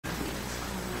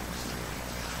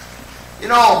You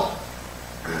know,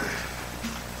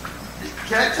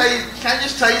 can I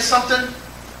just tell you something?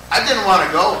 I didn't want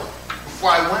to go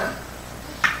before I went.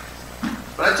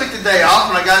 But I took the day off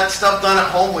and I got stuff done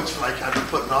at home, which I've been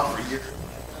putting off for years.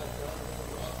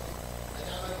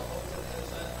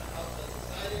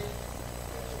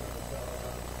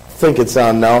 I think it's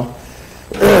on now.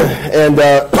 And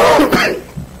but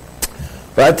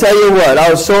I tell you what,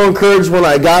 I was so encouraged when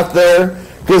I got there,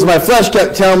 because my flesh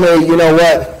kept telling me, you know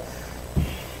what,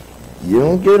 you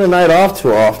don't get a night off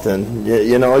too often.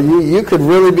 You could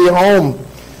really be home.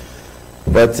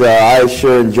 But I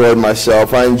sure enjoyed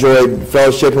myself. I enjoyed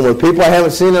fellowshipping with people I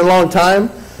haven't seen in a long time.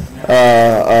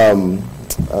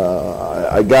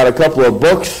 I got a couple of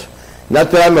books.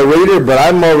 Not that I'm a reader, but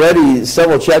I'm already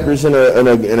several chapters in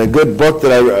a good book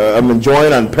that I'm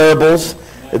enjoying on parables.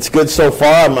 It's good so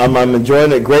far. I'm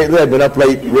enjoying it greatly. I've been up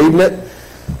late reading it.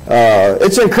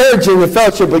 It's encouraging the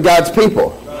fellowship with God's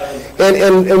people.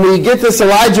 And we get this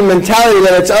Elijah mentality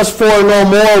that it's us four, no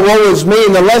more, woe is me.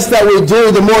 And the less that we do,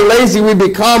 the more lazy we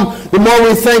become, the more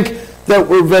we think that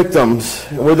we're victims.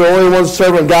 We're the only ones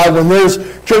serving God when there's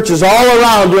churches all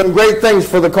around doing great things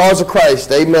for the cause of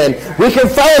Christ. Amen. We can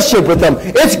fellowship with them.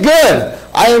 It's good.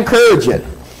 I encourage it.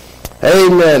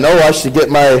 Amen. Oh, I should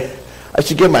get my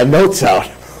notes out.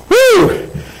 Woo!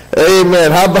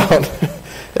 Amen. How about,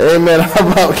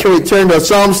 can we turn to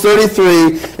Psalms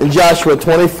 33 and Joshua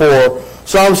 24?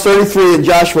 Psalms 33 and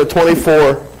Joshua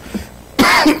 24.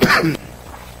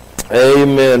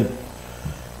 Amen.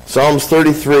 Psalms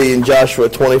 33 and Joshua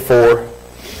 24.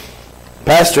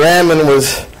 Pastor Ammon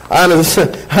was on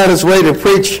his way to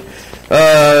preach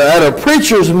at a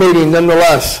preacher's meeting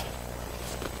nonetheless.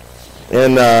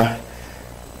 And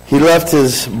he left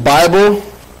his Bible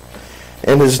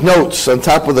and his notes on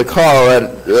top of the car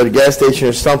at a gas station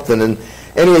or something. And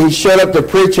anyway, he showed up to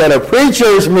preach at a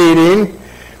preacher's meeting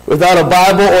without a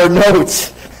Bible or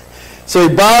notes. So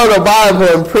he borrowed a Bible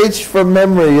and preached from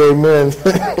memory. Amen.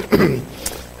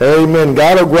 Amen.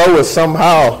 God will grow us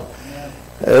somehow.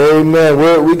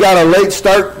 Amen. We got a late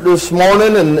start this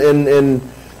morning, and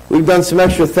we've done some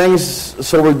extra things,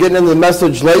 so we're getting into the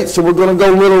message late, so we're going to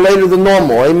go a little later than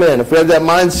normal. Amen. If we have that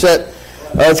mindset,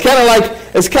 it's kind of like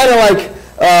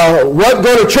what,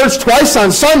 go to church twice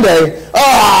on Sunday?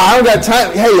 I don't got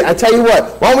time. Hey, I tell you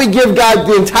what, why don't we give God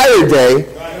the entire day,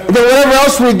 and then whatever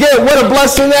else we get, what a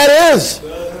blessing that is.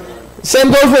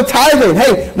 Same goes with tithing.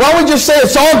 Hey, why don't we just say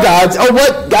it's all God's? Oh,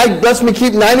 what? God lets me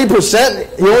keep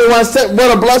 90%? He only wants to.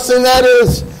 What a blessing that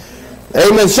is.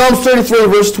 Amen. Psalms 33,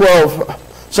 verse 12.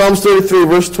 Psalms 33,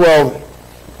 verse 12.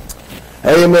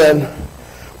 Amen.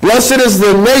 Blessed is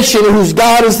the nation whose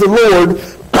God is the Lord,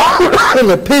 and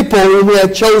the people whom he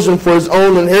hath chosen for his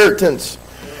own inheritance.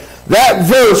 That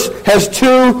verse has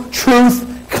two truth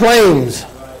claims.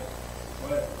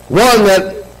 One,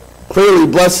 that clearly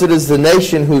blessed is the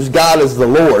nation whose God is the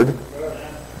Lord.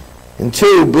 And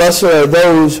two, blessed are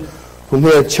those whom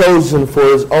he hath chosen for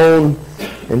his own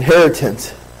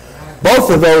inheritance. Both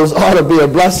of those ought to be a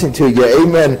blessing to you.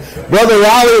 Amen. Brother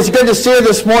Raleigh, it's good to see you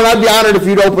this morning. I'd be honored if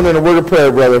you'd open in a word of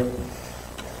prayer, brother.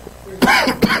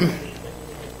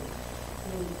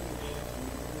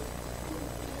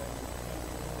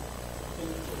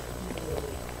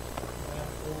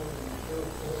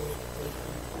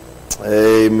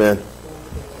 Amen.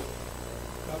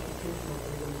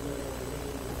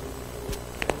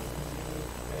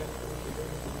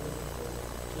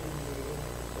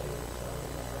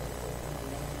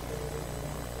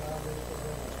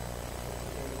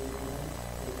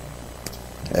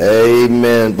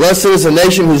 Amen. Blessed is the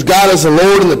nation whose God is the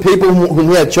Lord, and the people whom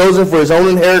he hath chosen for his own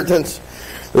inheritance.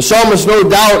 The psalmist no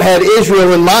doubt had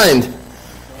Israel in mind,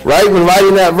 right, when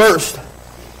writing that verse.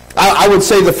 I would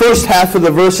say the first half of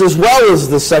the verse as well as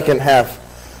the second half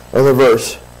of the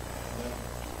verse.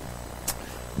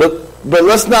 But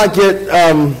let's not get,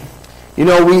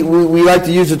 we like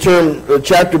to use the term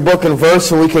chapter, book, and verse,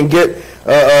 so we can get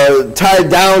tied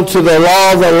down to the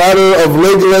law, the letter of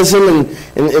legalism,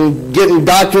 and getting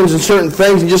doctrines and certain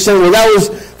things, and just saying, well,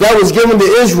 that was given to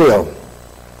Israel.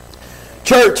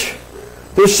 Church,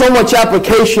 there's so much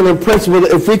application and principle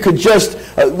that if we could just,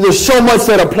 there's so much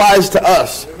that applies to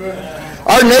us. Amen.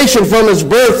 Our nation from its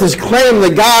birth has claimed the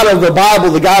God of the Bible,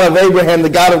 the God of Abraham, the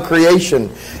God of creation.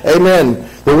 Amen.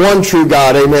 The one true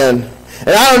God. Amen. And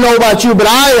I don't know about you, but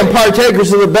I am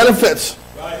partakers of the benefits.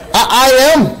 I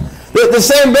am. The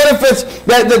same benefits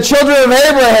that the children of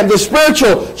Abraham, the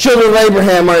spiritual children of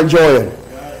Abraham, are enjoying.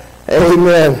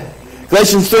 Amen.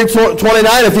 Galatians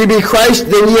 3:29, if ye be Christ,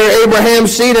 then ye are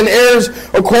Abraham's seed and heirs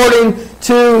according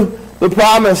to the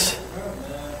promise.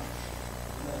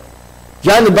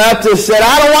 John the Baptist said,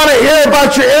 I don't want to hear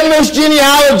about your endless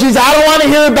genealogies. I don't want to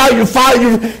hear about your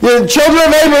children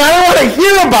of Abraham. I don't want to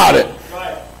hear about it.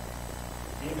 Right.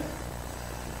 Amen.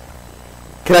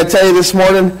 Can I tell you this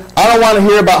morning, I don't want to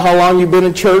hear about how long you've been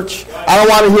in church. I don't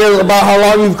want to hear about how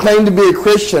long you've claimed to be a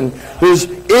Christian. There's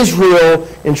Israel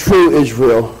and true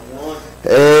Israel.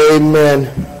 Amen.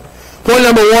 Point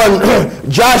number 1,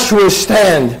 Joshua's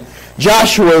stand.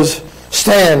 Joshua's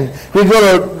stand. We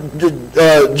go to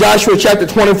Joshua chapter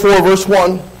 24, verse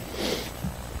 1.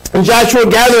 And Joshua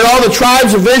gathered all the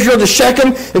tribes of Israel to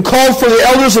Shechem and called for the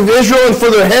elders of Israel and for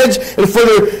their heads and for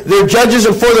their judges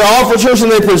and for their officers,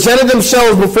 and they presented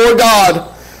themselves before God.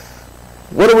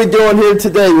 What are we doing here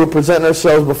today? We're presenting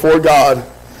ourselves before God.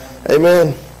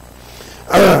 Amen.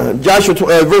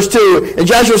 Joshua, verse 2, and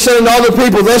Joshua said unto all the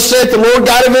people, Thus saith the Lord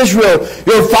God of Israel,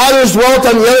 Your fathers dwelt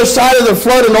on the other side of the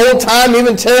flood in old time,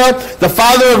 even Terah, the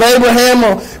father of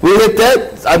Abraham. We hit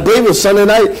that, I believe it was Sunday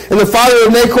night. And the father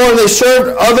of Nahor, and they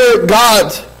served other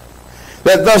gods.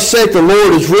 That thus saith the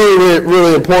Lord is really,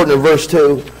 really important in verse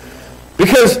 2.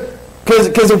 Because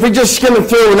if we just skim it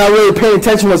through, we're not really paying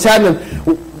attention to what's happening.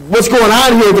 What's going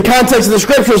on here, the context of the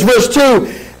scripture is verse 2.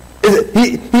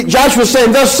 Joshua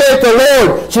saying, Thus saith the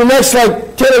Lord. So the next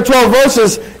 10 or 12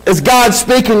 verses is God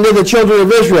speaking to the children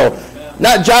of Israel.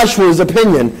 Not Joshua's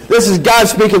opinion. This is God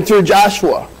speaking through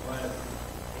Joshua.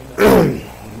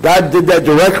 God did that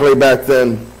directly back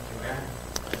then.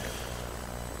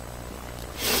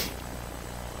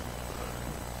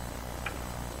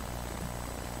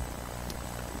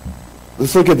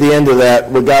 Let's look at the end of that,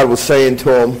 what God was saying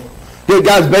to him.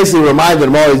 God's basically reminded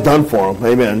him all he's done for him.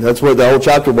 Amen. That's what the whole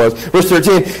chapter was. Verse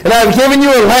 13. And I have given you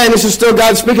a land, this is still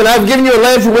God speaking, I have given you a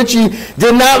land for which ye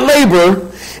did not labor,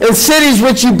 and cities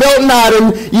which ye built not,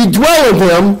 and ye dwell in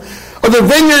them, or the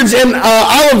vineyards and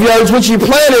olive yards which ye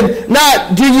planted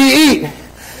not, do ye eat.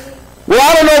 Well,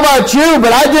 I don't know about you,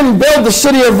 but I didn't build the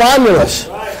city of Romulus.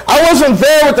 I wasn't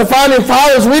there with the founding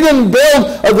fathers. We didn't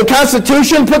build the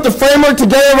Constitution, put the framework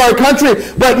together of our country.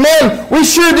 But man, we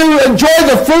sure do enjoy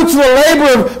the fruits of the labor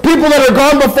of people that are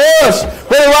gone before us.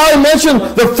 Brother Riley mentioned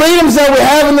the freedoms that we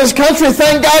have in this country.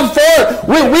 Thank God for it.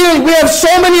 We have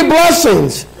so many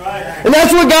blessings. And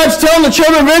that's what God's telling the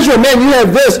children of Israel. Man, you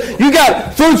have this. You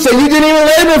got fruits that you didn't even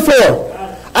labor for.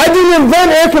 I didn't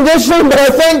invent air conditioning, but I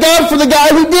thank God for the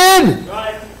guy who did.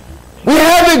 We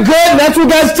have it good, and that's what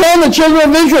God's telling the children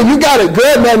of Israel. You got it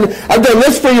good, man. I've done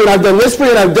this for you, and I've done this for you,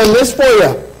 and I've done this for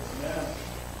you.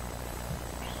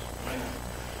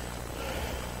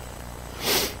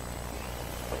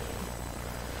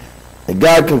 And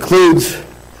God concludes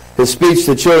his speech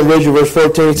to the children of Israel, verse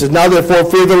 14. He says, Now therefore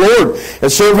fear the Lord,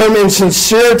 and serve him in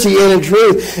sincerity and in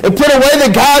truth, and put away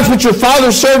the gods which your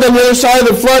fathers served on the other side of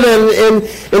the flood in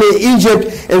Egypt,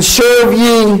 and serve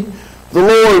ye the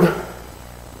Lord.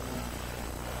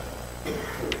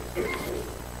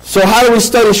 So how do we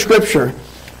study Scripture?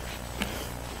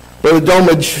 Brother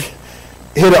Domage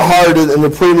hit it hard in the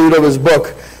prelude of his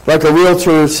book. Like a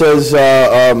realtor says,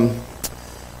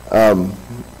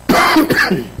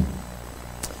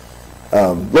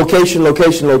 location,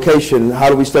 location, location. How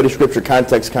do we study Scripture?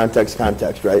 Context, context,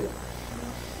 context, right?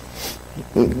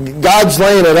 God's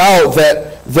laying it out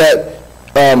that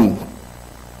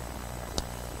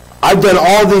I've done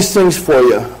all these things for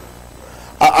you.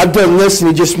 I've done this, and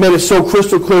he just made it so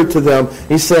crystal clear to them.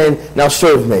 He's saying, now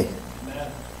serve me.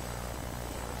 Amen.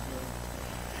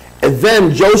 And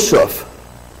then Joseph,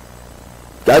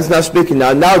 God's not speaking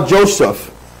now. Now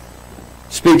Joseph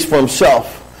speaks for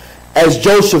himself. As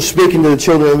Joseph speaking to the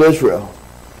children of Israel.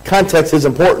 Context is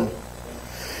important.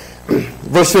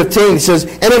 Verse 15 says,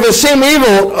 And if it seem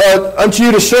evil unto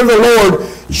you to serve the Lord,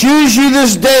 choose you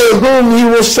this day whom ye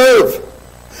will serve.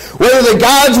 Whether the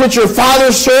gods which your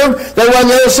fathers served that were on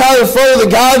the other side of the flood, or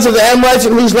the gods of the Amorites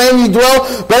in whose land ye dwell.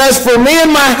 But as for me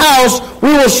and my house,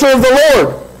 we will serve the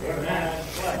Lord. Amen.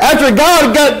 After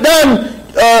God got done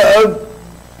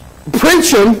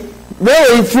preaching,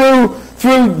 really, through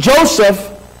Joseph,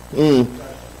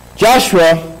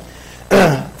 Joshua,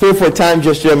 3 or 4 times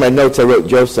just here in my notes I wrote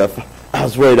Joseph. I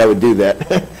was worried I would do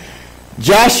that.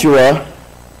 Joshua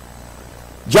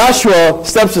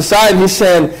steps aside and he's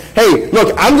saying, hey,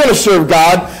 look, I'm going to serve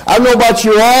God. I don't know about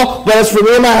you all, but as for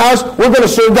me and my house, we're going to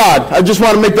serve God. I just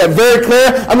want to make that very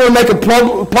clear. I'm going to make a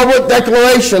public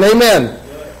declaration. Amen.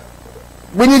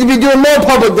 We need to be doing more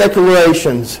public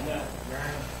declarations.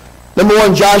 Number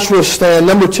 1, Joshua's stand.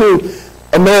 Number 2,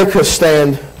 America's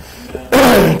stand.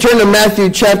 Turn to Matthew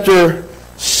chapter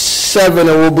 7, and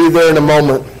we'll be there in a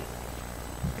moment.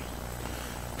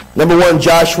 Number 1,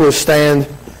 Joshua's stand.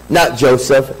 Not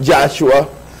Joseph, Joshua.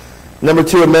 Number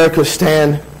 2, America's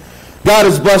stand. God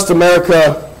has blessed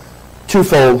America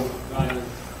twofold.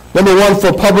 Number one,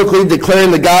 for publicly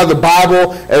declaring the God of the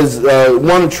Bible as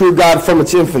one true God from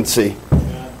its infancy.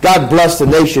 God blessed the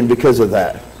nation because of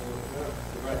that.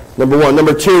 Number one.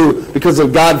 Number two, because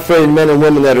of God-fearing men and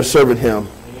women that are serving Him.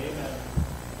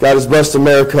 God has blessed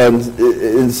America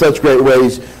in such great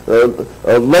ways.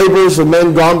 Labors of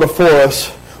men gone before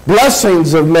us,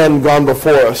 blessings of men gone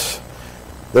before us,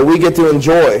 that we get to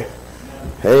enjoy.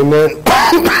 Amen.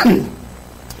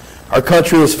 Our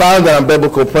country is founded on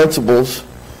biblical principles,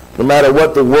 no matter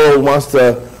what the world wants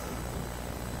to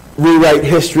rewrite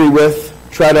history with,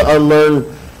 try to unlearn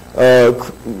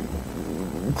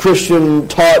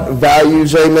Christian-taught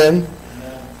values. Amen.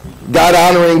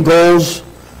 God-honoring goals.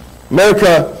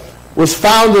 America was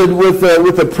founded with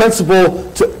the principle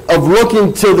of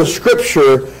looking to the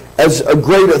Scripture as a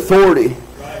great authority.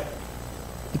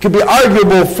 It could be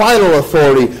arguable final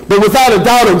authority, but without a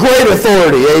doubt a great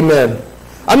authority. Amen.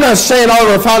 I'm not saying all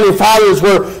of our founding fathers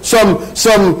were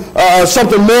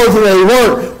something more than they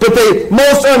weren't, but they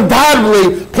most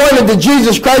undoubtedly pointed to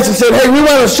Jesus Christ and said, hey, we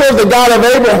want to serve the God of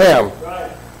Abraham.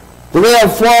 Right. Do they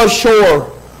have flaws?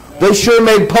 Sure. They sure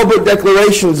made public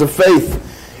declarations of faith.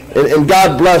 And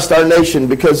God blessed our nation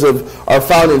because of our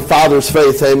founding fathers'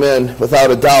 faith. Amen. Without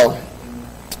a doubt.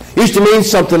 It used to mean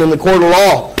something in the court of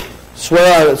law.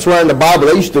 Swear in the Bible.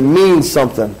 It used to mean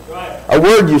something. A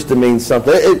word used to mean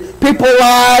something. People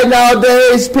lie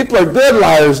nowadays. People are good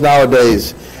liars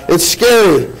nowadays. It's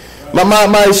scary.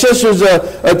 My sister's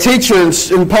a teacher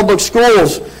in public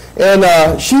schools,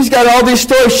 and she's got all these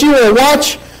stories. She will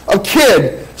watch a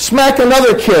kid smack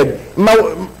another kid.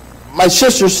 My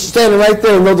sister's standing right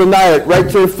there and they'll deny it, right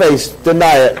to her face,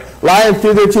 deny it. Lying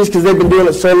through their teeth because they've been doing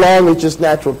it so long, it's just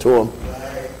natural to them.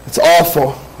 It's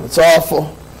awful. It's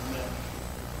awful.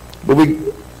 But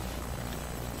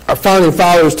our founding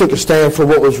fathers took a stand for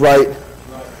what was right.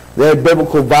 They had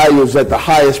biblical values at the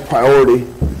highest priority.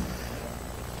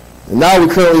 And now we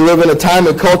currently live in a time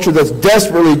and culture that's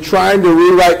desperately trying to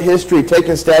rewrite history,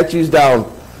 taking statues down.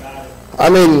 I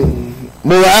mean,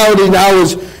 morality now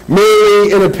is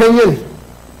merely an opinion.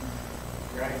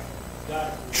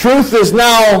 Truth is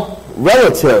now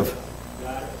relative.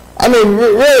 I mean,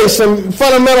 really, some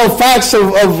fundamental facts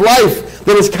of life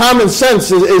that is common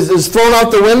sense is thrown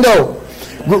out the window.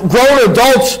 Grown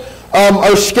adults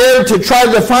are scared to try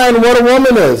to define what a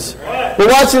woman is. We're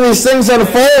watching these things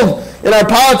unfold in our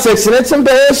politics, and it's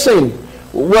embarrassing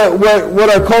what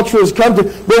our culture has come to.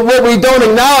 But what we don't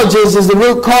acknowledge is the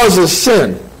root cause is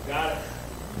sin.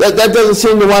 That doesn't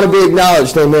seem to want to be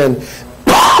acknowledged. Amen. We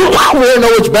don't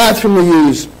know which bathroom to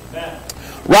use.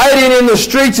 Rioting in the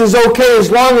streets is okay as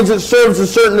long as it serves a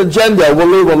certain agenda. We'll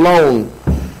leave alone.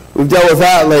 We've dealt with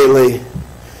that lately.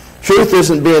 Truth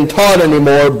isn't being taught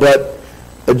anymore, but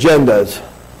agendas.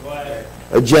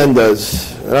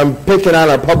 Agendas. And I'm picking on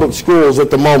our public schools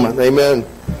at the moment. Amen.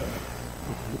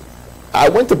 I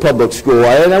went to public school,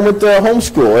 and I went to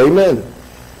homeschool. Amen.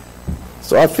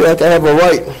 So I feel like I have a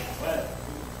right.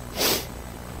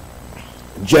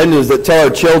 Agendas that tell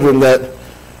our children that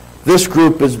this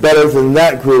group is better than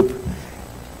that group.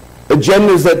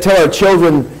 Agendas that tell our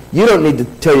children, you don't need to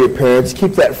tell your parents,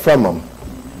 keep that from them.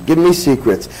 Give me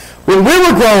secrets. When we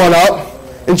were growing up,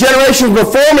 and generations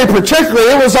before me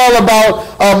particularly, it was all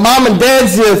about mom and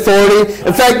dad's the authority.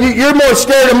 In fact, you're more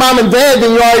scared of mom and dad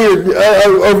than you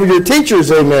are over your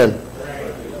teachers. Amen.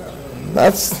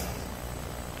 But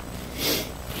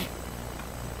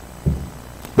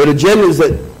agendas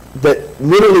that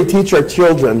literally teach our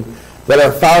children that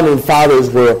our founding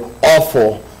fathers were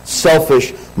awful,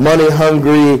 selfish,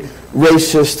 money-hungry,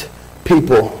 racist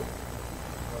people.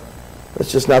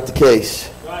 That's just not the case.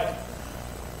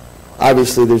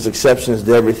 Obviously, there's exceptions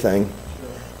to everything.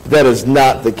 But that is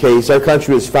not the case. Our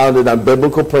country is founded on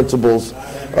biblical principles,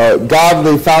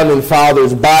 godly founding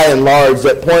fathers, by and large,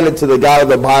 that pointed to the God of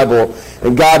the Bible,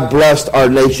 and God blessed our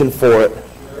nation for it.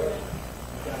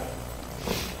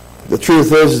 The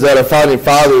truth is that our founding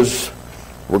fathers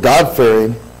were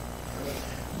God-fearing,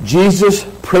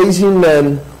 Jesus-praising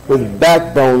men with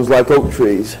backbones like oak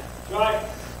trees.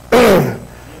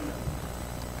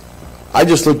 I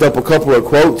just looked up a couple of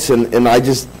quotes, and I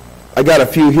got a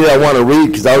few here I want to read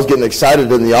because I was getting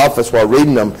excited in the office while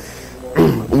reading them.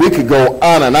 We could go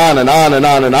on and on and on and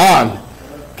on and on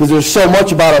because there's so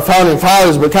much about our founding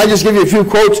fathers. But can I just give you a few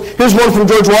quotes? Here's one from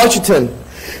George Washington.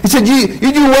 He said, you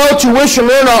do well to wish and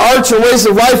learn our arts and ways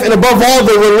of life, and above all,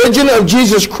 the religion of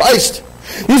Jesus Christ.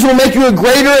 These will make you a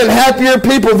greater and happier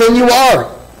people than you are.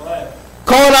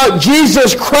 Calling out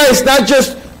Jesus Christ, not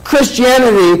just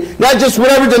Christianity, not just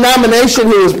whatever denomination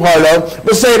he was part of,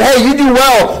 but saying, hey, you do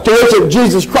well to worship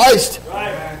Jesus Christ.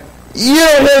 You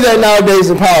don't hear that nowadays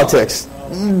in politics.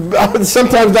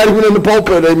 Sometimes not even in the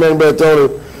pulpit, amen, Brother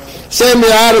Tony.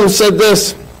 Samuel Adams said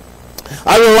this,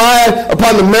 I rely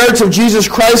upon the merits of Jesus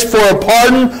Christ for a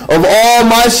pardon of all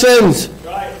my sins.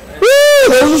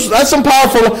 Woo, that's some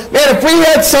powerful. Man, if we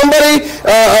had somebody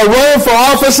running for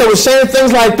office that was saying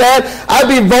things like that, I'd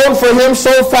be voting for him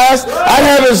so fast, I'd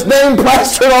have his name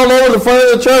plastered all over the front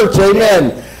of the church.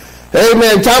 Amen.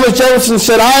 Amen. Thomas Jefferson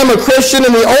said, I am a Christian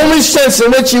in the only sense in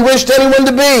which he wished anyone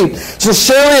to be,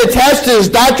 sincerely attached to his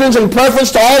doctrines and preference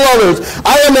to all others.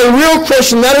 I am a real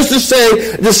Christian, that is to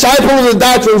say, a disciple of the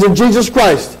doctrines of Jesus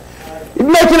Christ. He's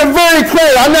making it very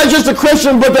clear. I'm not just a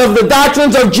Christian, but of the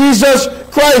doctrines of Jesus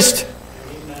Christ.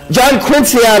 John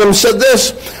Quincy Adams said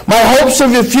this, my hopes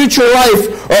of your future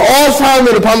life are all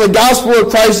founded upon the gospel of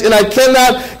Christ, and I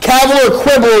cannot cavil or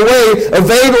quibble away,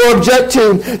 evade or object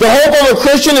to. The hope of a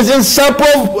Christian is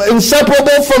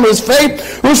inseparable from his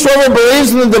faith. Whosoever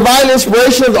believes in the divine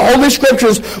inspiration of the Holy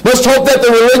Scriptures must hope that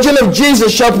the religion of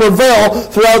Jesus shall prevail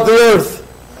throughout the earth.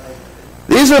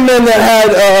 These are men that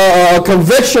had a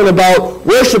conviction about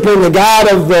worshiping the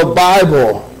God of the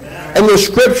Bible and the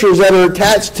Scriptures that are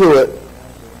attached to it.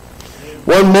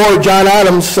 One more, John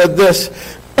Adams said this,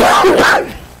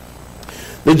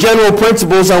 the general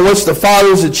principles on which the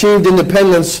fathers achieved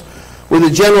independence were the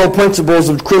general principles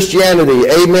of Christianity.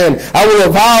 Amen. I will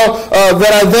avow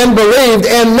that I then believed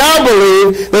and now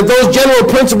believe that those general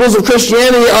principles of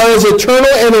Christianity are as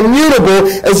eternal and immutable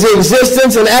as the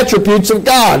existence and attributes of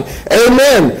God.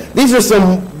 Amen. These are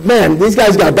some, man, these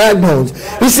guys got backbones.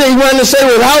 He wanted to say,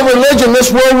 without religion,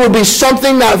 this world would be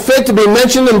something not fit to be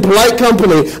mentioned in polite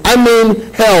company. I mean,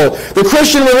 hell. The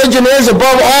Christian religion is,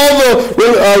 above all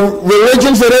the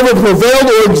religions that ever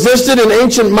prevailed or existed in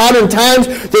ancient modern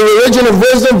times, the religion of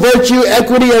wisdom, virtue,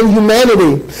 equity, and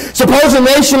humanity. Suppose a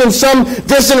nation in some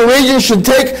distant region should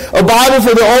take a Bible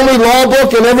for the only law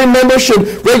book, and every member should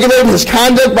regulate his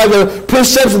conduct by the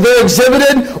precepts there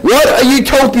exhibited. What a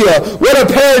utopia! What a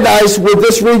paradise would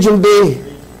this region be?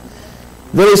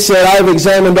 Then he said, I have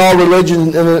examined all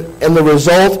religions, and the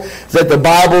result is that the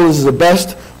Bible is the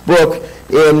best book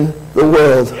in the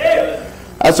world.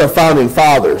 That's our founding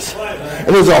fathers.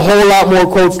 And there's a whole lot more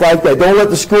quotes like that. Don't let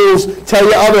the schools tell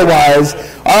you otherwise.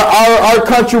 Our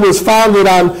country was founded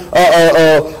on,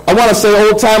 I want to say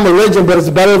old-time religion, but it's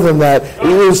better than that.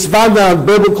 It was founded on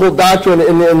biblical doctrine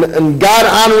and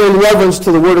God-honoring reverence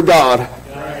to the Word of God.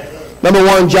 Number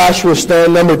 1, Joshua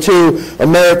stand. Number 2,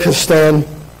 America stand.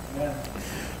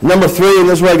 Number 3, and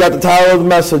this is where I got the title of the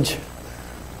message,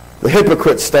 the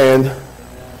hypocrite stand.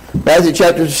 Matthew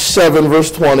chapter 7,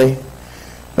 verse 20.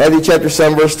 Matthew chapter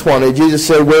 7, verse 20. Jesus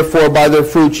said, wherefore by their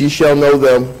fruits ye shall know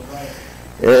them.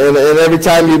 And every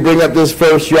time you bring up this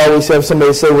verse, you always have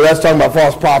somebody say, well, that's talking about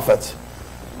false prophets.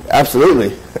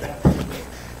 Absolutely.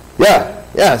 Yeah,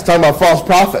 it's talking about false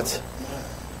prophets.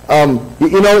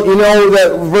 You know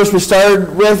that verse we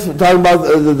started with, talking about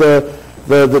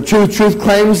the truth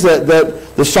claims that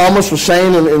the psalmist was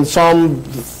saying in Psalm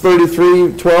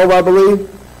 33:12, I believe.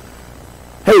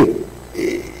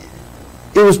 Hey,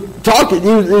 he was talking, he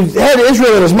had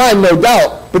Israel in his mind, no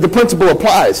doubt, but the principle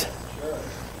applies.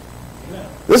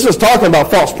 This was talking about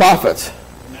false prophets,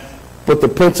 but the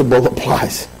principle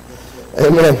applies.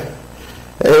 Amen.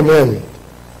 Amen.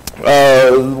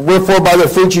 Wherefore by their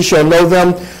fruit ye shall know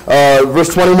them. Verse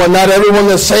 21, not everyone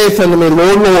that saith unto me,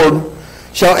 Lord, Lord,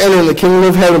 shall enter in the kingdom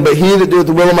of heaven, but he that doeth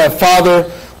the will of my Father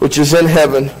which is in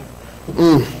heaven.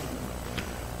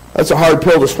 That's a hard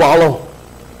pill to swallow.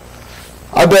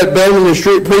 I bet, Ben, when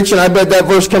you're preaching, I bet that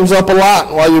verse comes up a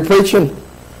lot while you're preaching.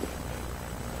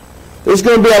 There's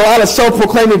going to be a lot of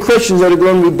self-proclaiming Christians that are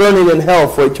going to be burning in hell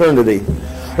for eternity.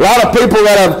 A lot of people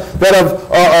that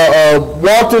have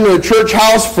walked into a church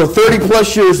house for 30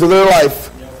 plus years of their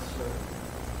life,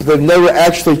 but they've never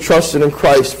actually trusted in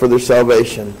Christ for their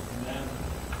salvation.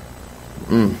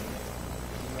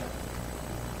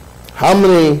 How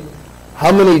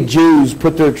many Jews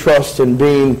put their trust in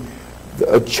being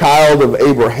a child of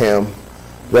Abraham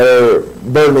that are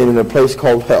burning in a place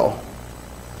called hell?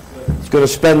 It's going to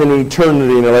spend an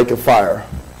eternity in a lake of fire.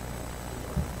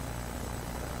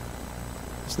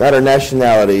 It's not our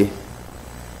nationality.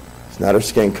 It's not our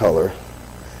skin color.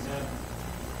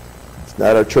 It's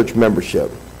not our church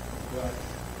membership.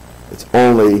 It's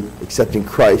only accepting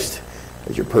Christ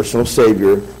as your personal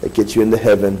Savior that gets you into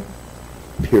heaven,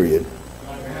 period.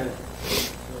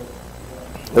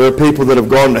 There are people that have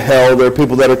gone to hell. There are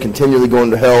people that are continually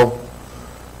going to hell.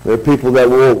 There are people that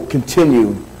will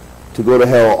continue to go to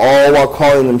hell, all while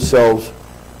calling themselves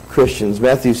Christians.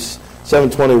 Matthew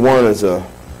 7:21 is a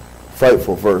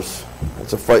frightful verse.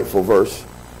 It's a frightful verse.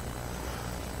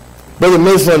 Brother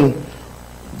Mislin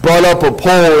brought up a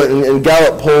poll in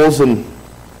Gallup polls, and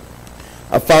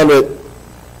I found it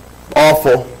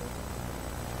awful.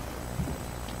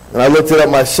 And I looked it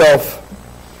up myself.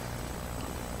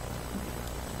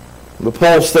 The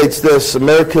poll states this: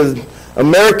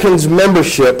 Americans'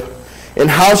 membership in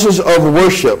houses of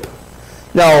worship.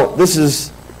 Now, this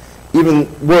is even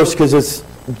worse because it's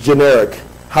generic.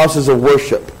 Houses of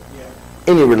worship.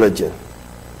 Any religion.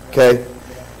 Okay?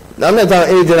 Now, I'm not talking about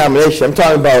any denomination. I'm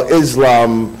talking about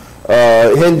Islam,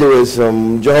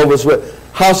 Hinduism, Jehovah's Witnesses.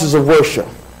 Houses of worship.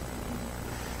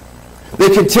 They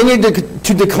continued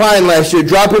to decline last year,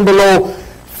 dropping below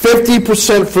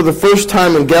 50% for the first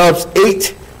time in Gallup's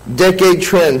 8-decade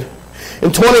trend.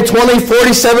 In 2020,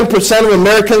 47% of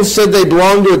Americans said they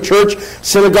belonged to a church,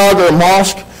 synagogue, or a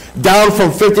mosque, down from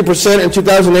 50% in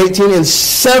 2018 and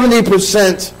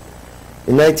 70%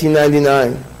 in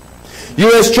 1999.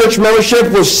 U.S. church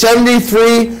membership was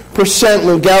 73%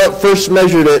 when Gallup first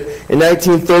measured it in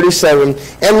 1937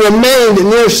 and remained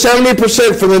near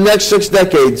 70% for the next 6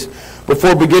 decades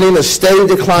before beginning a steady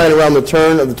decline around the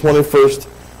turn of the 21st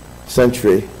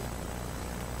century.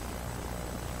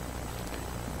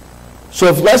 So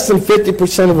if less than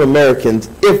 50% of Americans,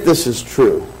 if this is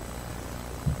true,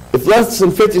 if less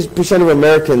than 50% of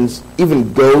Americans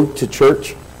even go to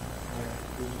church,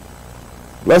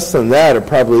 less than that are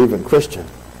probably even Christian.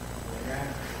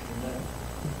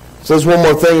 It says one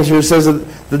more thing here. It says that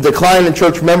the decline in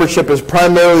church membership is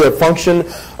primarily a function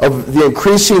of the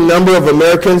increasing number of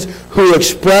Americans who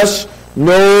express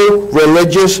no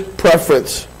religious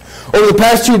preference. Over the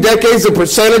past 2 decades, the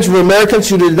percentage of Americans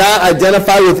who did not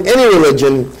identify with any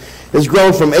religion has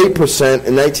grown from 8%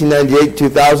 in 1998-2000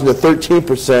 to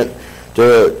 13%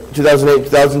 to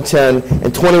 2008-2010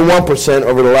 and 21%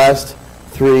 over the last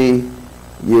 3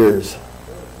 years.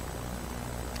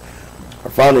 Our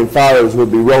founding fathers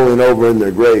would be rolling over in their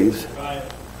graves.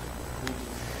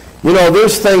 You know,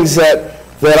 there's things that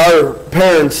our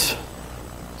parents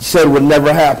said would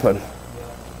never happen,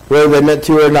 whether they meant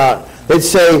to or not. They'd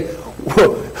say,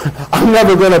 I'm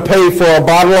never going to pay for a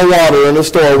bottle of water in the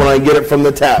store when I get it from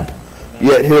the tap.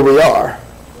 Yet here we are.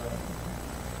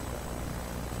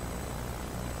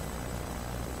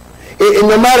 And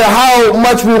no matter how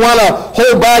much we want to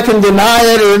hold back and deny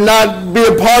it or not be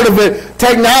a part of it,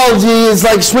 technology is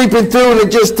like sweeping through and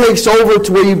it just takes over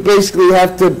to where you basically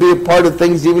have to be a part of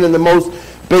things even in the most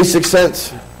basic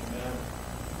sense.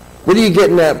 What are you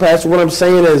getting at, Pastor? What I'm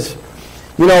saying is,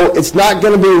 you know, it's not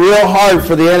going to be real hard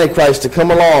for the Antichrist to come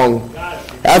along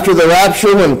after the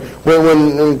rapture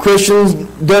when Christians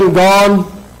done gone.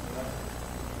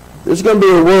 There's going to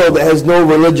be a world that has no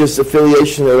religious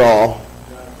affiliation at all.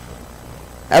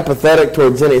 Apathetic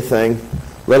towards anything,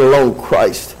 let alone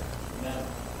Christ.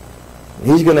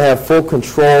 He's going to have full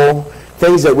control.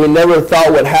 Things that we never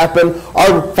thought would happen.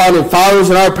 Our founding fathers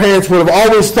and our parents would have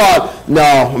always thought,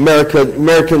 no,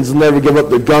 Americans never give up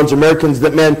their guns. Americans,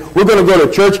 that man, we're going to go to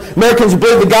church. Americans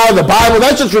believe the God of the Bible.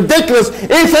 That's just ridiculous.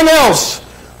 Anything else.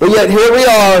 But yet here we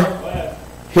are.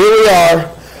 Here we are.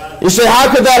 You say, how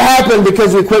could that happen?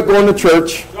 Because we quit going to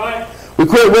church. We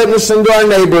quit witnessing to our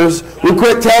neighbors. We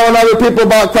quit telling other people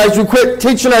about Christ. We quit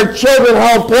teaching our children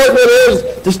how important it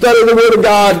is to study the Word of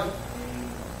God.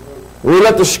 We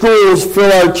let the schools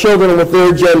fill our children with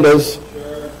their agendas.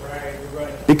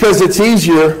 Because it's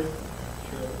easier.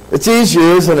 It's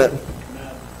easier, isn't it?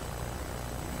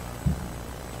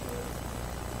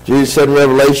 Jesus said in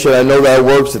Revelation, I know thy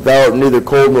works, that thou art neither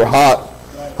cold nor hot.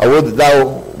 I would that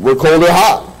thou were cold or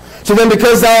hot. So then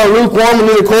because thou art lukewarm and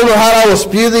neither cold nor hot, I will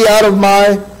spew thee out of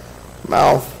my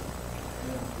mouth.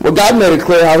 Well, God made it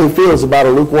clear how he feels about a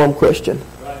lukewarm Christian.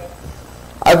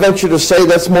 I venture to say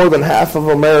that's more than half of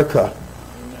America.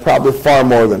 Probably far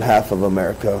more than half of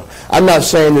America. I'm not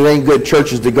saying there ain't good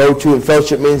churches to go to and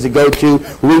fellowship meetings to go to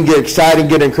where we can get excited and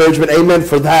get encouragement. Amen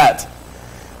for that.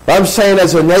 But I'm saying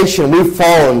as a nation, we've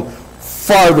fallen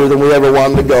farther than we ever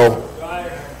wanted to go.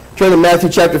 Turn to Matthew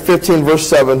chapter 15, verse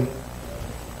 7.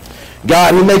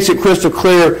 God, he makes it crystal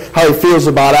clear how he feels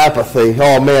about apathy.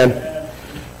 Oh, man.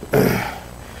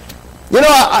 You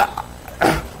know,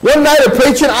 one night of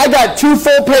preaching, I got 2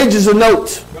 full pages of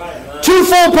notes. 2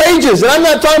 full pages. And I'm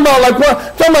not talking about like what,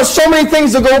 I'm talking about so many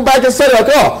things to go back and study. Like,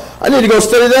 oh, I need to go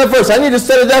study that verse. I need to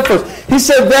study that verse. He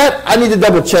said that. I need to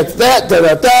double check that. Da,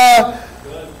 da, da.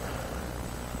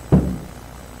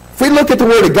 If we look at the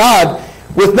Word of God,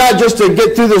 with not just to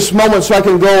get through this moment so I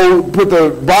can go put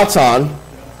the bots on,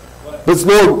 but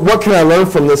Lord, what can I learn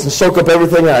from this and soak up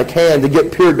everything that I can to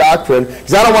get pure doctrine?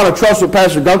 Because I don't want to trust what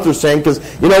Pastor Gunther's saying, because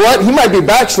you know what? He might be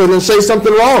backsliding and say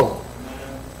something wrong.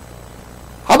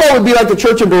 How about we be like the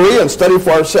church in Berea and study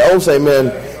for ourselves?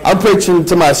 Amen. I'm preaching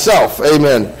to myself.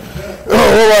 Amen.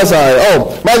 Where was I?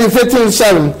 Matthew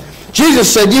 15:7.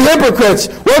 Jesus said, "You hypocrites,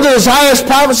 what does the highest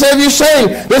prophet have you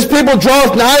saying? This people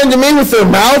draweth nigh unto me with their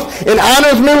mouth, and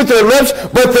honoreth me with their lips,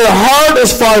 but their heart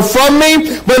is far from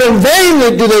me. But in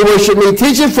vain do they worship me,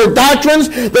 teaching for doctrines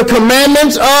the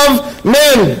commandments of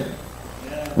men."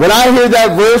 When I hear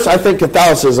that verse, I think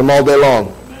Catholicism all day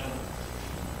long.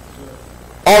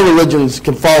 All religions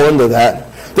can fall into that.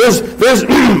 There's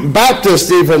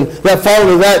Baptists even that fall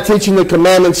into that, teaching the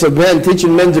commandments of men,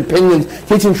 teaching men's opinions,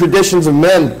 teaching traditions of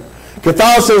men.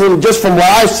 Catholicism, just from what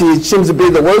I see, it seems to be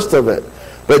the worst of it.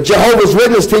 But Jehovah's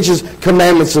Witness teaches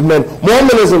commandments of men.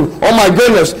 Mormonism, oh my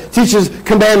goodness, teaches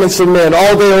commandments of men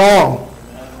all day long.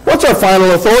 What's our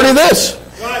final authority? This.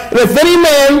 And if any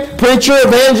man, preacher,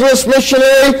 evangelist,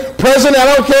 missionary, president,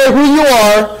 I don't care who you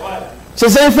are,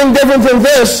 says anything different than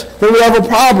this, then we have a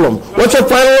problem. What's our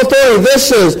final authority?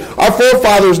 This is. Our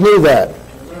forefathers knew that.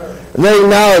 And they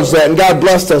acknowledged that, and God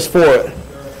blessed us for it.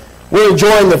 We're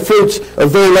enjoying the fruits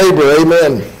of their labor.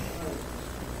 Amen.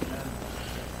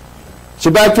 So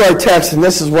back to our text, and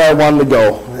this is where I wanted to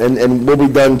go. And we'll be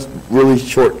done really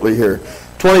shortly here.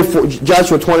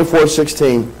 Joshua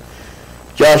 24:16.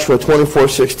 Joshua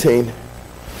 24:16.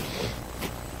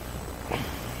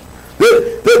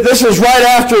 This is right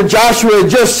after Joshua had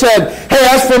just said, "Hey,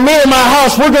 as for me and my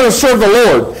house, we're going to serve the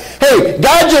Lord." Hey,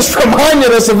 God just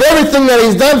reminded us of everything that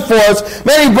He's done for us.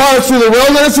 Man, He brought us through the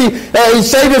wilderness. He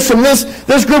saved us from this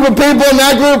group of people and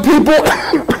that group of people.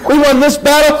 We won this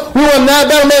battle. We won that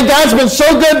battle. Man, God's been so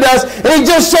good to us. And He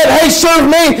just said, "Hey, serve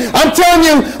me." I'm telling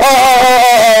you,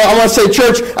 I want to say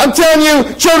church. I'm telling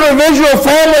you, children of Israel,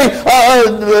 family,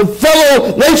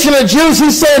 fellow nation of Jews,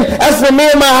 He's saying, as for me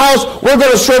and my house, we're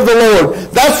going to serve the Lord.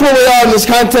 That's where we are in this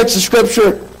context of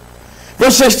Scripture.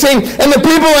 Verse 16, and the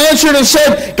people answered and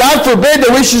said, "God forbid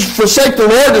that we should forsake the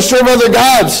Lord to serve other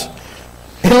gods."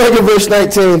 And look at verse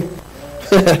 19.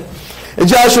 And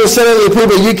Joshua said unto the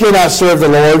people, "You cannot serve the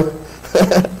Lord.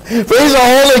 For He's a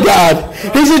holy God.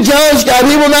 He's a jealous God.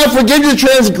 He will not forgive your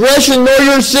transgression nor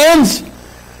your sins."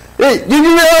 Did you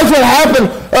realize what happened?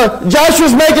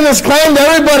 Joshua's making this claim to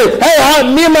everybody. "Hey,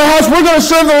 me and my house, we're going to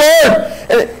serve the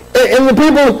Lord." And the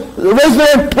people raised their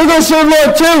hand, "We're going to serve the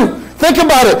Lord too." Think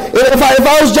about it. If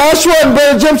I was Joshua and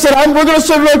Brother Jim said, "We're going to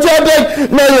serve the Lord too," I'd be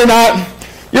like, "No, you're not.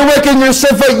 You're wicked, you're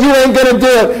sinful, you ain't going to do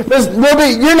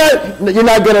it. You're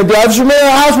not going to do it. If you're in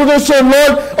our house, we're going to serve the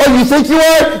Lord." "Oh, you think you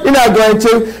are? You're not going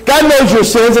to." God knows your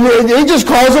sins, and He just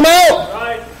calls them out.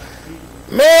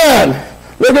 Man,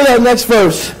 look at that next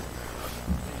verse.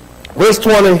 Verse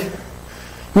 20.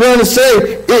 You want to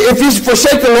say, "If you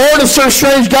forsake the Lord and serve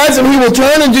strange gods, then He will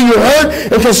turn and do you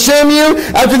hurt and consume you.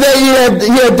 After that, He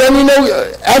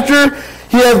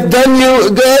had done you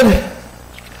good."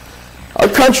 Our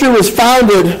country was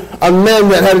founded on men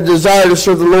that had a desire to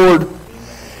serve the Lord,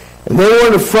 and they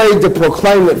weren't afraid to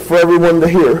proclaim it for everyone to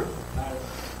hear.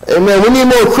 Amen. We need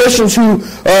more Christians who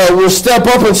will step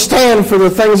up and stand for the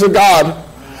things of God.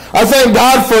 I thank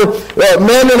God for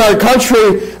men in our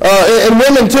country and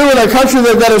women too in our country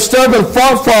that have stood up and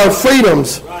fought for our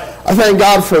freedoms. I thank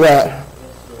God for that.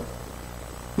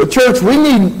 But church, we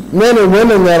need men and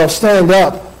women that will stand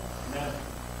up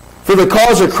for the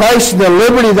cause of Christ, and the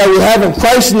liberty that we have in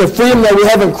Christ and the freedom that we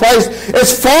have in Christ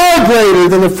is far greater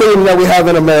than the freedom that we have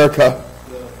in America.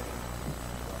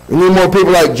 We need more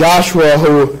people like Joshua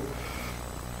who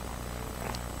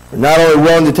are not only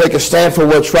willing to take a stand for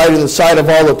what's right in the sight of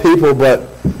all the people, but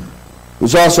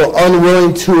who's also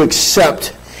unwilling to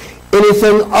accept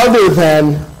anything other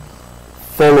than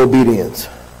full obedience.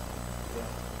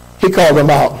 He called them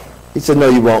out. He said, "No,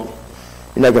 you won't.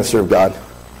 You're not going to serve God."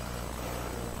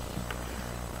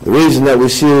 The reason that we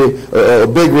see, a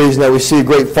big reason that we see a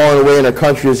great falling away in our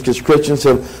country is because Christians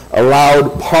have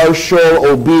allowed partial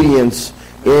obedience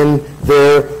in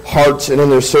their hearts and in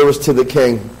their service to the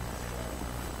King.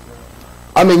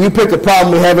 I mean, you pick a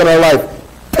problem we have in our life.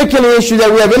 Pick any issue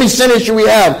that we have, any sin issue we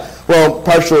have. Well,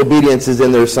 partial obedience is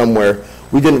in there somewhere.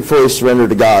 We didn't fully surrender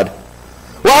to God.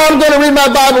 "Well, I'm going to read my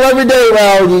Bible every day."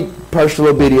 Well, partial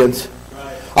obedience.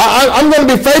 "I'm going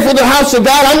to be faithful to the house of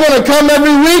God. I'm going to come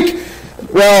every week."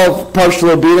 Well,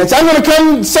 partial obedience. "I'm going to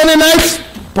come Sunday nights."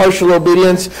 Partial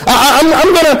obedience. I'm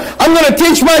going to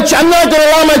teach I'm not going to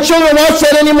allow my children to watch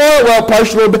that anymore." Well,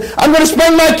 partial obedience. "I'm going to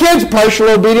spend my kids." Partial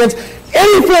obedience.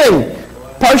 Anything.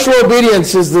 Partial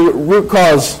obedience is the root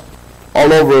cause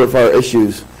all over of our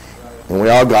issues. And we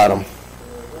all got them.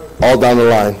 All down the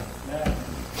line.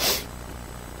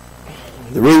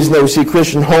 The reason that we see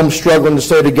Christian homes struggling to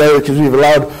stay together is because we've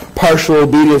allowed partial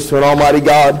obedience to an almighty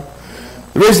God.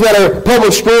 The reason that our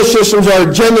public school systems are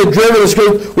agenda-driven is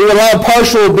because we allow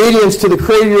partial obedience to the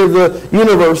creator of the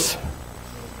universe.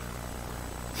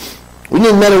 We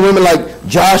need men and women like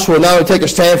Joshua not only take a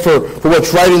stand for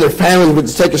what's right in their families, but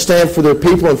to take a stand for their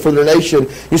people and for their nation.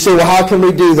 You say, well, how can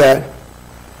we do that?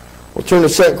 Well, turn to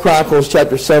 2 Chronicles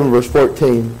chapter 7, verse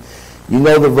 14. You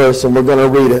know the verse, and we're going to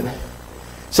read it.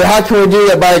 So how can we do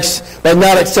that? By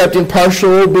not accepting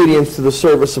partial obedience to the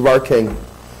service of our King.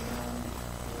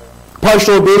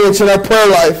 Partial obedience in our prayer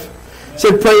life. He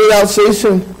said, pray without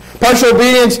ceasing. Partial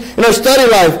obedience in our study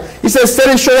life. He says,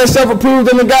 study, show thyself approved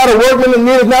unto God, a workman that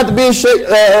needeth not to be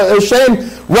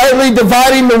ashamed, rightly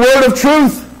dividing the word of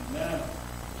truth. Amen.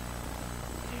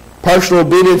 Partial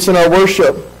obedience in our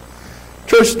worship.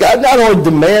 Church, God not only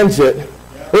demands it,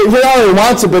 He not only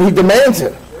wants it, but He demands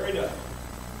it. Sure He does.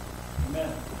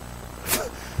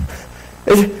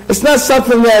 Amen. It's not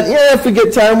something that, if we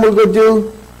get time, we'll go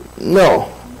do. No.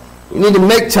 We need to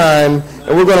make time,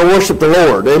 and we're going to worship the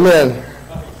Lord. Amen.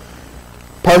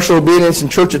 Partial obedience in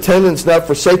church attendance, not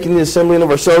forsaking the assembling of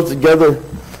ourselves together,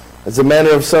 as the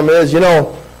manner of some is. We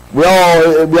all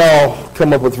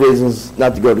come up with reasons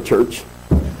not to go to church.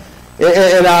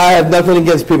 And I have nothing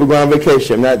against people going on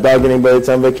vacation. I'm not dogging anybody that's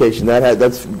on vacation.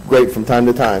 That's great from time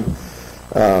to time.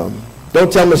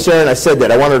 Don't tell Miss Sharon I said that.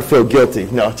 I want her to feel guilty.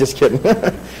 No, just kidding.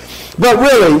 But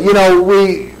really,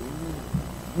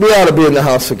 we ought to be in the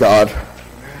house of God.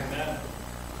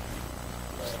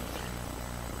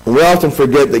 And we often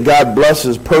forget that God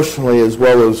blesses personally as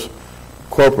well as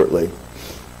corporately.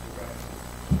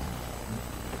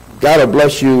 God will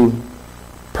bless you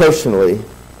personally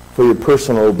for your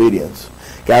personal obedience.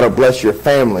 God will bless your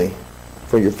family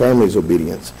for your family's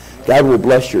obedience. God will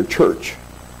bless your church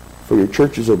for your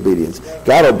church's obedience.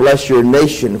 God will bless your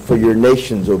nation for your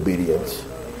nation's obedience.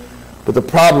 But the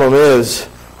problem is,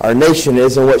 our nation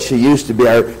isn't what she used to be.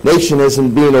 Our nation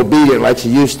isn't being obedient like she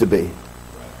used to be.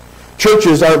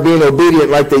 Churches aren't being obedient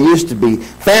like they used to be.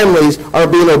 Families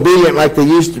aren't being obedient like they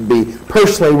used to be.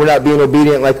 Personally, we're not being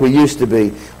obedient like we used to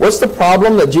be. What's the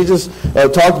problem that Jesus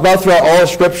talked about throughout all of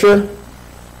Scripture?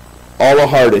 All a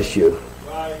heart issue.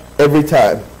 Every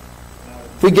time.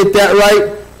 If we get that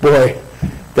right, boy,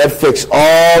 that fixes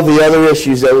all the other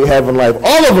issues that we have in life.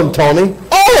 All of them, Tony.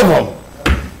 All of them.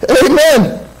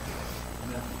 Amen.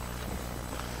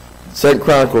 2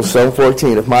 Chronicles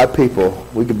 7:14, if my people,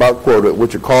 we can about quote it,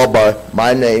 which are called by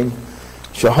my name,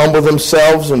 shall humble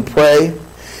themselves and pray,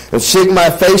 and seek my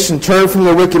face and turn from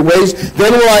their wicked ways,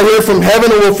 then will I hear from heaven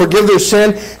and will forgive their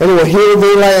sin and will heal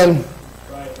their land.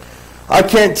 Right. I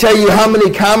can't tell you how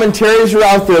many commentaries are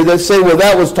out there that say, well,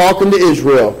 that was talking to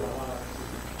Israel.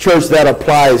 Church, that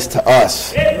applies to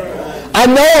us. I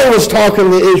know it was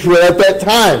talking to Israel at that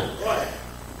time.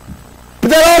 But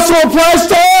that also applies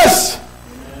to us.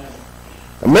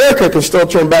 America can still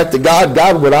turn back to God.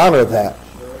 God would honor that.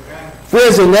 If we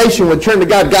as a nation would turn to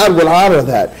God, God would honor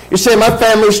that. You say, my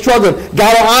family's struggling.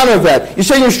 God will honor that. You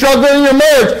say you're struggling in your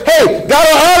marriage. Hey, God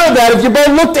will honor that if you both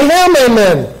look to Him.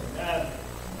 Amen.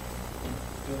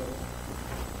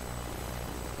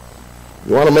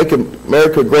 You want to make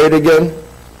America great again?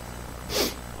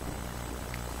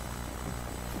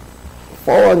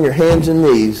 Fall on your hands and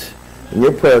knees in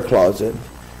your prayer closet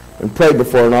and pray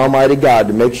before an almighty God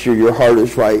to make sure your heart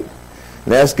is right.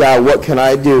 And ask God, what can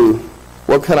I do?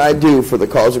 What can I do for the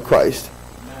cause of Christ?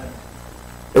 Amen.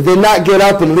 And then not get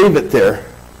up and leave it there.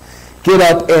 Get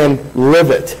up and live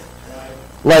it.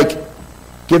 Right. Like,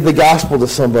 give the gospel to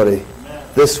somebody. Amen.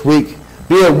 This week.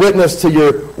 Be a witness to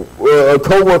your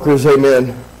co-workers.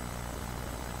 Amen.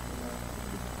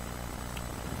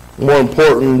 More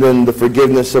important than the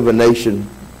forgiveness of a nation.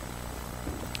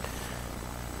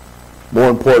 More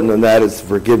important than that is the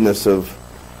forgiveness of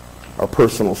our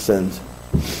personal sins.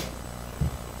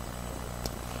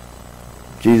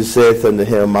 Jesus saith unto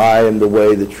him, I am the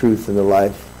way, the truth, and the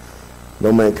life.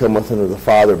 No man cometh unto the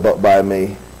Father but by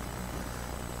me.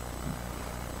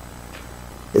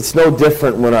 It's no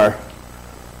different when our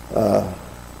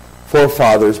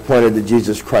forefathers pointed to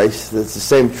Jesus Christ. It's the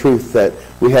same truth that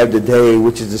we have today,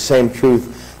 which is the same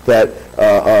truth that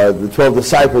the 12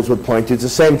 disciples would point to. It's the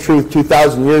same truth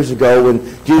 2,000 years ago when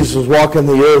Jesus was walking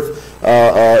the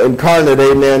earth incarnate,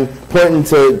 amen, pointing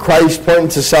to Christ, pointing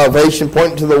to salvation,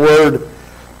 pointing to the Word.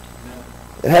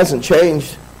 It hasn't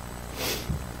changed.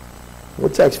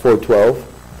 What's Acts 4:12?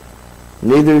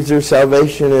 Neither is there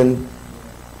salvation in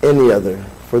any other,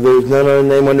 for there is none other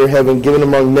name under heaven given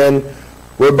among men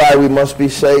whereby we must be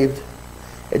saved.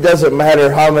 It doesn't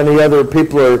matter how many other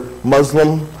people are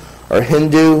Muslim or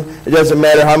Hindu. It doesn't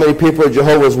matter how many people are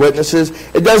Jehovah's Witnesses.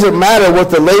 It doesn't matter what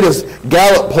the latest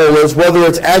Gallup poll is, whether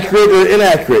it's accurate or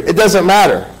inaccurate. It doesn't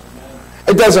matter.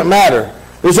 It doesn't matter.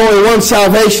 There's only one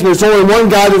salvation. There's only one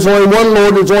God. There's only one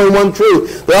Lord. There's only one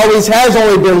truth. There always has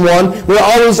only been one. There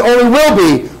always only will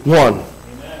be one.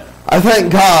 Amen. I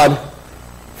thank God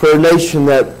for a nation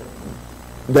that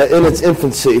in its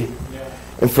infancy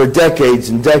and for decades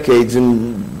and decades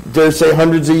and dare say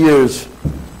hundreds of years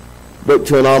looked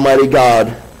to an almighty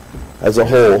God as a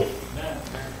whole.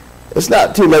 It's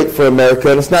not too late for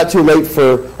America, and it's not too late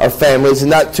for our families, and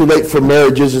not too late for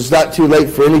marriages. It's not too late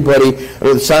for anybody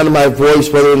under the sound of my voice,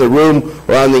 whether in the room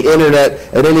or on the internet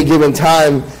at any given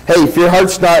time. Hey, if your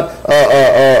heart's not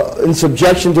in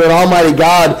subjection to an almighty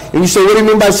God, and you say, what do you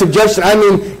mean by subjection? I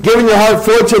mean giving your heart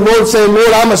forward to the Lord, saying,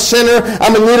 Lord, I'm a sinner.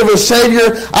 I'm in need of a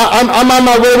Savior. I'm on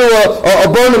my way to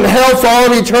a burning hell for all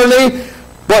of eternity,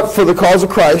 but for the cause of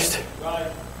Christ.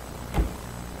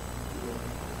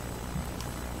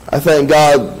 I thank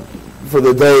God for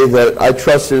the day that I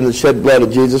trusted in the shed blood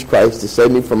of Jesus Christ to save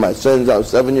me from my sins. I was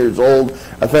 7 years old.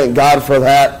 I thank God for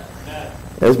that.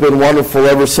 It's been wonderful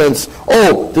ever since.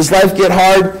 Oh, does life get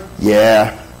hard?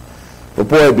 Yeah. But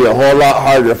boy, it'd be a whole lot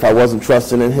harder if I wasn't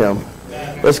trusting in Him.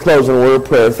 Let's close in a word of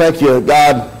prayer. Thank you,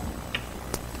 God,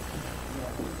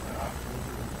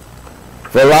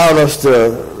 for allowing us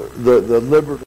the liberty.